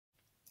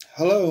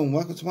Hello and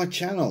welcome to my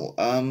channel.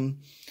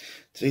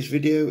 Today's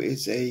video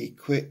is a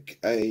quick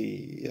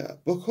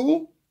book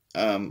haul.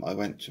 I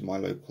went to my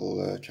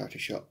local charity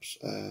shops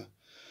a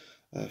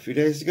few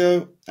days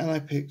ago and I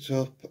picked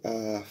up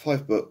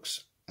 5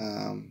 books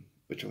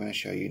which I'm going to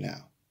show you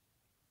now.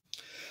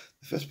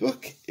 The first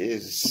book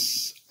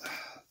is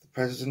The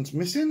President's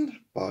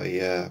Missing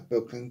by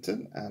Bill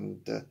Clinton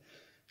and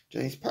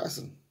James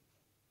Patterson.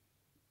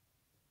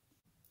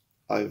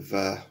 I've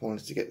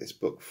wanted to get this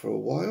book for a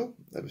while,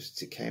 ever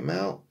since it came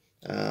out,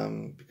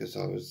 because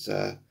I was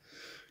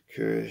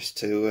curious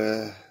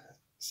to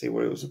see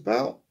what it was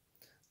about.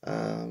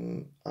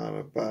 I'm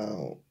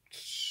about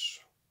a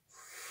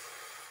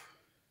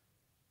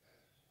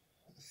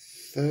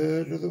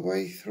third of the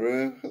way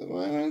through at the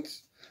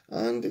moment,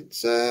 and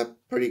it's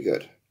pretty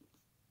good.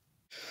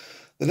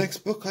 The next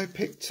book I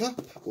picked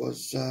up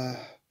was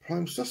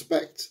Prime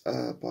Suspect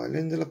by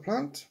Lynda La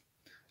Plante.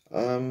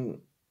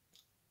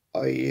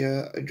 I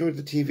enjoyed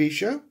the TV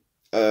show,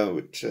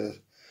 which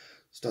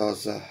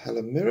stars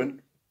Helen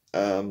Mirren,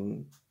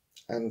 and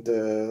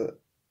my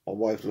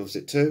wife loves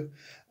it too.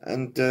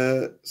 And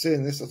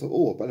seeing this, I thought,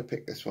 oh, I better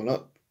pick this one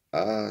up,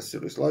 see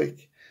what it's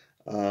like.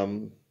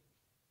 My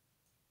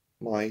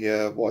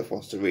wife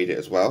wants to read it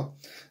as well,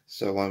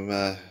 so I'm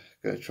going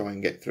to try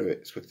and get through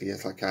it as quickly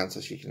as I can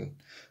so she can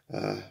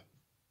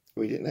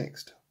read it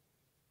next.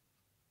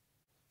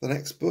 The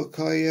next book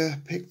I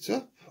picked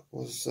up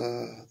was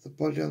The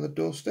Body on the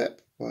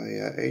Doorstep by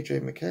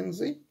A.J.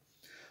 Mackenzie.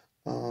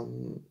 I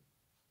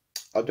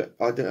don't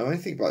know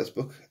anything about this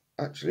book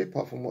actually,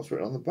 apart from what's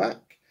written on the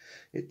back.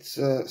 It's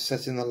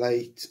set in the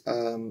late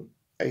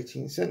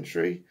 18th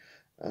century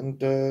and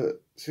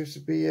seems to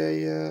be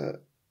a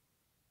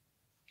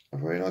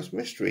very nice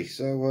mystery.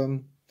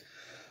 So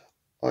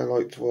I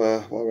liked what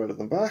I read on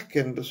the back,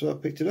 and so I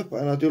picked it up,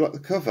 and I do like the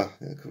cover.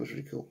 The cover's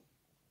really cool.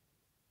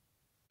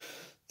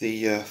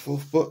 The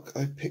fourth book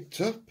I picked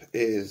up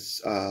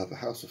is The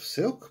House of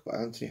Silk by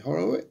Anthony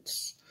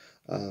Horowitz.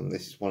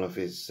 This is one of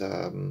his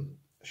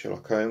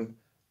Sherlock Holmes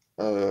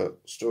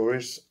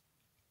stories.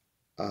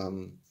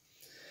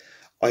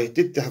 I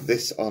did have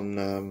this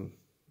on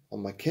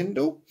my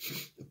Kindle,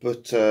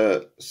 but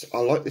I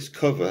like this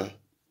cover,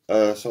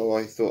 so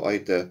I thought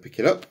I'd pick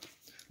it up.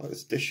 I like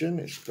this edition.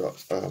 It's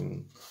got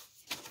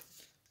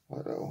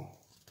quite little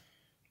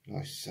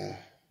nice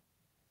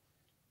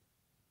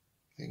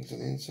things on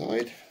the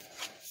inside,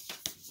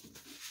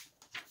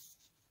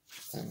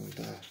 and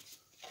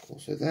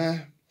also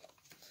there,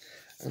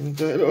 and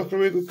it looks like a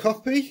really good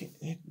copy.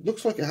 It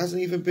looks like it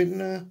hasn't even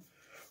been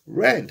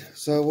read,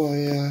 so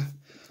I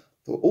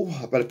thought, oh,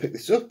 I better pick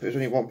this up. It was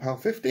only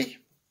 £1.50,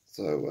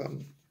 so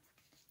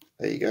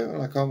there you go,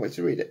 and I can't wait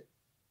to read it.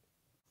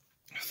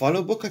 The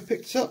final book I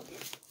picked up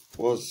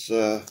was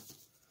The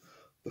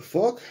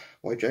Fog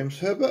by James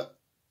Herbert.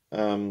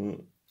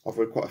 I've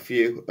read quite a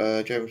few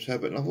James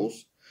Herbert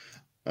novels.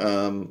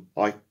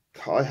 I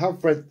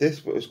have read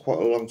this, but it was quite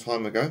a long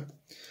time ago,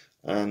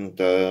 and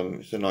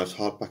it's a nice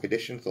hardback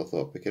edition, so I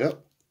thought I'd pick it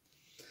up.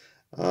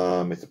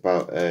 It's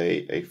about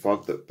a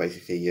fog that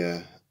basically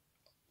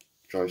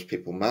drives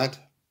people mad.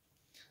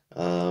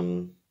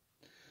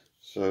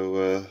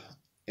 So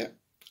yeah,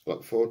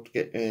 look forward to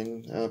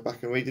getting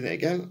back and reading it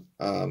again.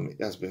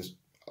 It has been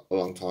a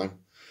long time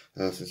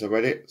since I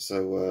read it,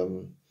 so I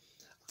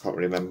can't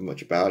really remember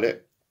much about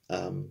it,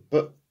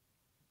 but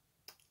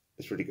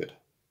it's really good.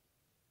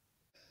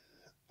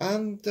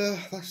 And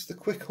that's the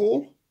quick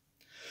haul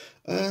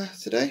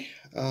today.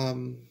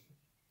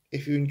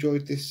 If you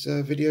enjoyed this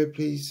video,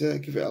 please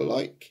give it a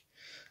like.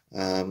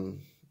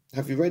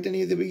 Have you read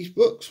any of these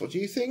books? What do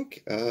you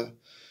think?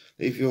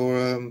 Leave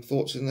your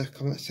thoughts in the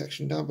comment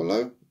section down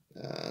below,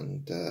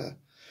 and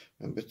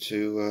remember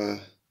to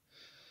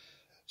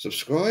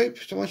subscribe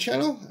to my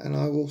channel, and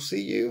I will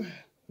see you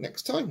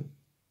next time.